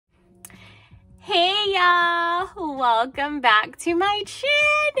Hey y'all, welcome back to my channel.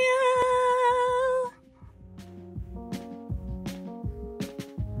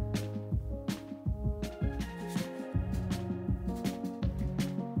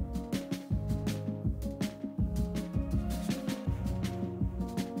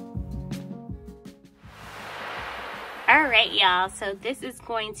 All right, y'all, so this is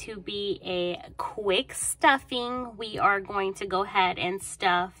going to be a quick stuffing. We are going to go ahead and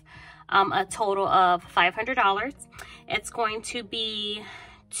stuff a total of $500. It's going to be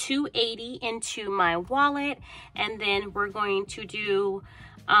 $280 into my wallet, and then we're going to do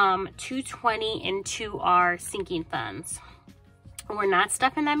 $220 into our sinking funds. We're not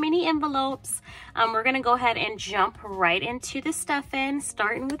stuffing that many envelopes. We're gonna go ahead and jump right into the stuffing,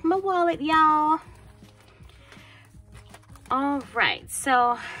 starting with my wallet, y'all. All right,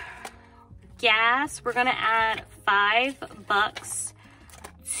 so gas, we're gonna add $5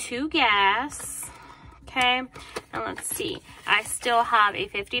 to gas. Okay, and let's see, I still have a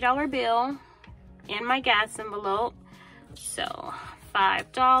 $50 bill in my gas envelope, so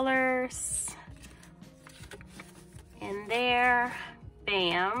 $5 in there.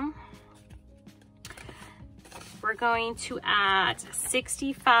 Bam. We're going to add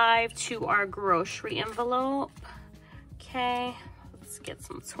 $65 to our grocery envelope. Okay, let's get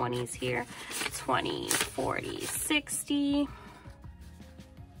some 20s here. 20, 40, 60.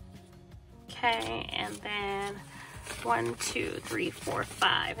 Okay, and then 1, 2, 3, 4,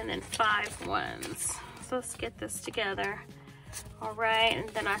 5, and then 5 ones. So let's get this together. All right, and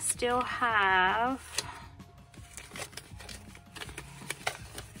then I still have,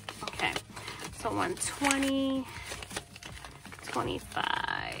 okay, so 120,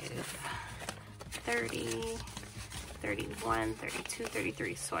 25, 30, 31, 32,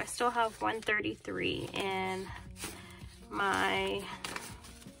 33. So I still have 133 in my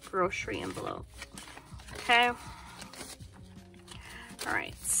grocery envelope. Okay. All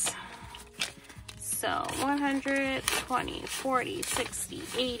right. So 100, 20, 40, 60,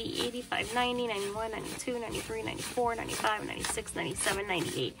 80, 85, 90, 91, 92, 93, 94, 95, 96, 97,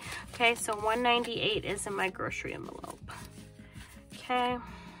 98. Okay, so 198 is in my grocery envelope. Okay.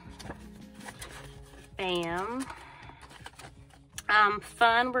 Bam.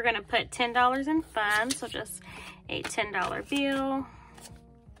 Fun, we're gonna put $10 in fun, so just a $10 bill.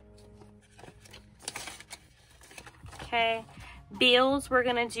 Okay, bills, we're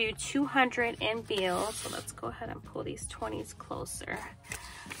gonna do 200 in bills, so let's go ahead and pull these 20s closer.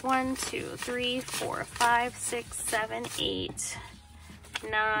 1, 2, 3, 4, 5, 6, 7, 8,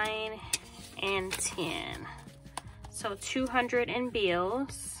 9, and 10. So 200 in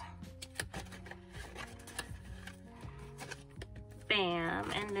bills.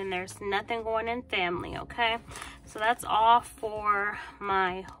 Bam, and then there's nothing going in family. Okay, so that's all for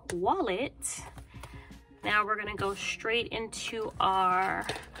my wallet. Now we're gonna go straight into our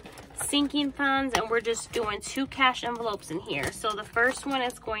sinking funds, and we're just doing 2 cash envelopes in here. So the first one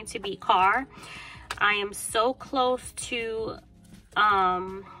is going to be car. I am so close to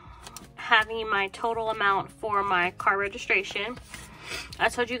having my total amount for my car registration. I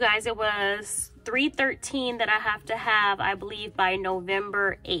told you guys it was $313 that I have to have, I believe, by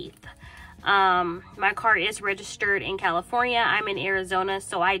November 8th. My car is registered in California. I'm in Arizona,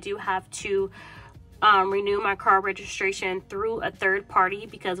 so I do have to renew my car registration through a third party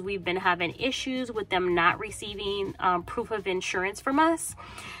because we've been having issues with them not receiving proof of insurance from us.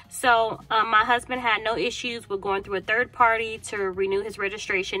 So my husband had no issues with going through a third party to renew his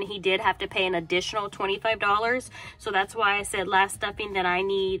registration. He did have to pay an additional $25. So that's why I said last stuffing that I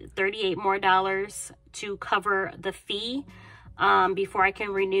need $38 more to cover the fee before I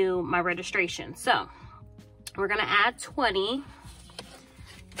can renew my registration. So we're gonna add 20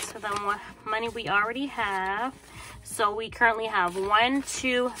 to the money we already have. So we currently have 1,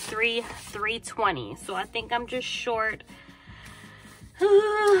 2, 3, 320. So I think I'm just short.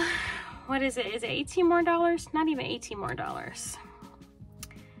 What is it? Is it $18 more? Not even $18 more.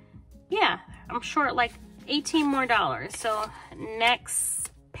 Yeah, I'm short like $18 more. So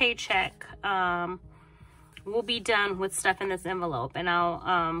next paycheck, we'll be done with stuff in this envelope, and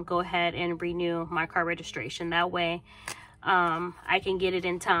I'll go ahead and renew my car registration. That way I can get it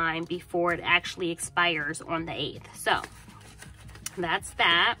in time before it actually expires on the 8th. So that's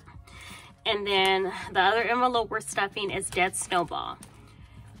that. And then the other envelope we're stuffing is Dead Snowball.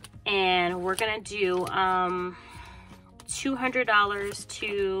 And we're gonna do $200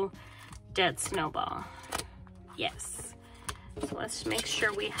 to Dead Snowball. Yes. So let's make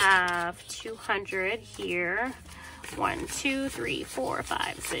sure we have 200 here. 1, 2, 3, 4,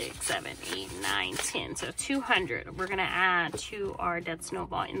 5, 6, 7, 8, 9, 10. So 200 we're gonna add to our Dead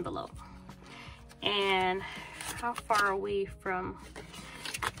Snowball envelope. And how far are we from,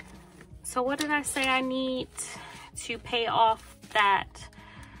 so what did I say I need to pay off that,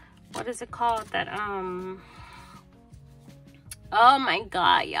 what is it called, that oh my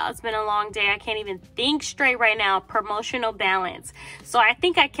god, y'all, it's been a long day. I can't even think straight right now. Promotional balance. So I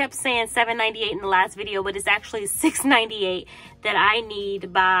think I kept saying $7.98 in the last video, but it's actually $6.98 that I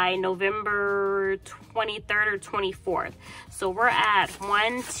need by November 23rd or 24th. So we're at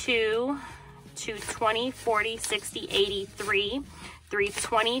 1, 2, 20, 40, 60, 83,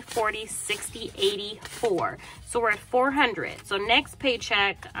 320, 40, 60, 84. So we're at 400. So next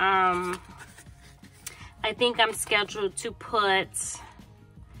paycheck, I think I'm scheduled to put,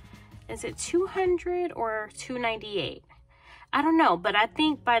 is it 200 or 298? I don't know, but I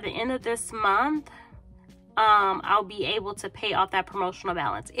think by the end of this month, I'll be able to pay off that promotional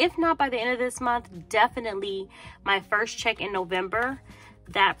balance. If not by the end of this month, definitely my first check in November,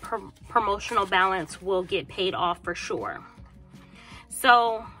 that promotional balance will get paid off for sure.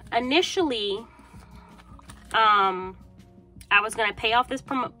 So initially, I was going to pay off this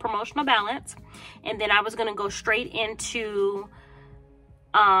promotional balance, and then I was going to go straight into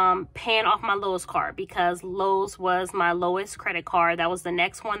paying off my Lowe's card, because Lowe's was my lowest credit card. That was the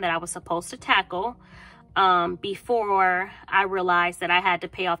next one that I was supposed to tackle before I realized that I had to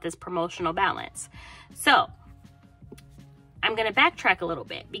pay off this promotional balance. So I'm going to backtrack a little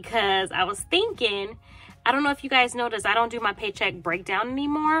bit, because I was thinking, I don't know if you guys noticed, I don't do my paycheck breakdown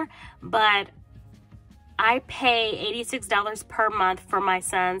anymore, but I pay $86 per month for my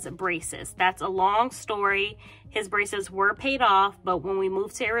son's braces. That's a long story. His braces were paid off, but when we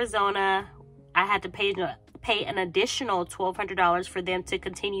moved to Arizona, I had to pay an additional $1,200 for them to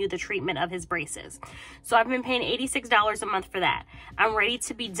continue the treatment of his braces. So I've been paying $86 a month for that. I'm ready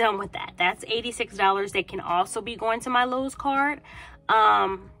to be done with that. That's $86 that can also be going to my Lowe's card.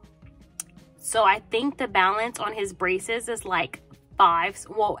 So I think the balance on his braces is like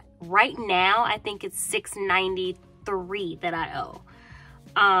well, right now I think it's $693 that I owe.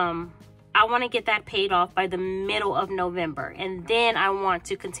 I want to get that paid off by the middle of November, and then I want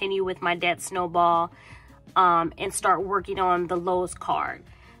to continue with my debt snowball and start working on the Lowe's card.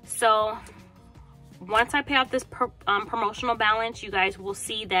 So once I pay off this promotional balance, you guys will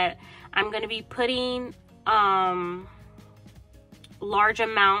see that I'm going to be putting large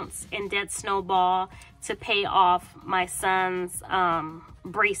amounts in debt snowball to pay off my son's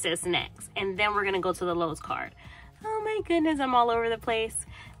braces next, and then we're gonna go to the Lowe's card. Oh my goodness, I'm all over the place.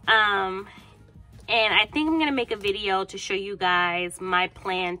 And I think I'm gonna make a video to show you guys my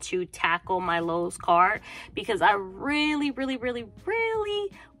plan to tackle my Lowe's card, because I really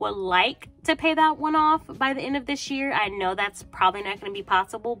would like to pay that one off by the end of this year. I know that's probably not gonna be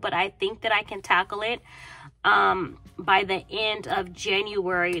possible, but I think that I can tackle it by the end of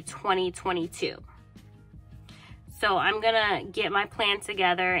January 2022. So I'm gonna get my plan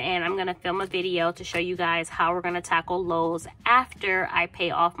together, and I'm gonna film a video to show you guys how we're gonna tackle Lowe's after I pay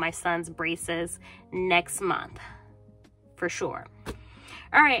off my son's braces next month, for sure.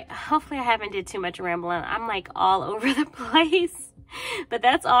 All right, hopefully I haven't did too much rambling. I'm like all over the place, but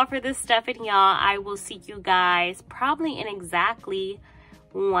that's all for this stuffing, y'all. I will see you guys probably in exactly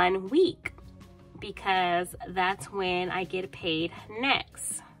 1 week, because that's when I get paid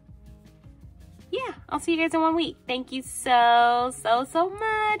next. Yeah, I'll see you guys in 1 week. Thank you so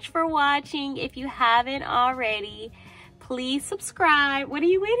much for watching. If you haven't already, please subscribe. What are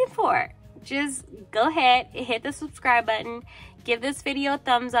you waiting for? Just go ahead and hit the subscribe button. Give this video a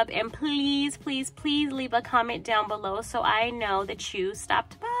thumbs up, and please leave a comment down below so I know that you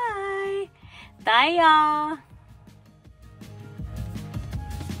stopped by. Bye, y'all.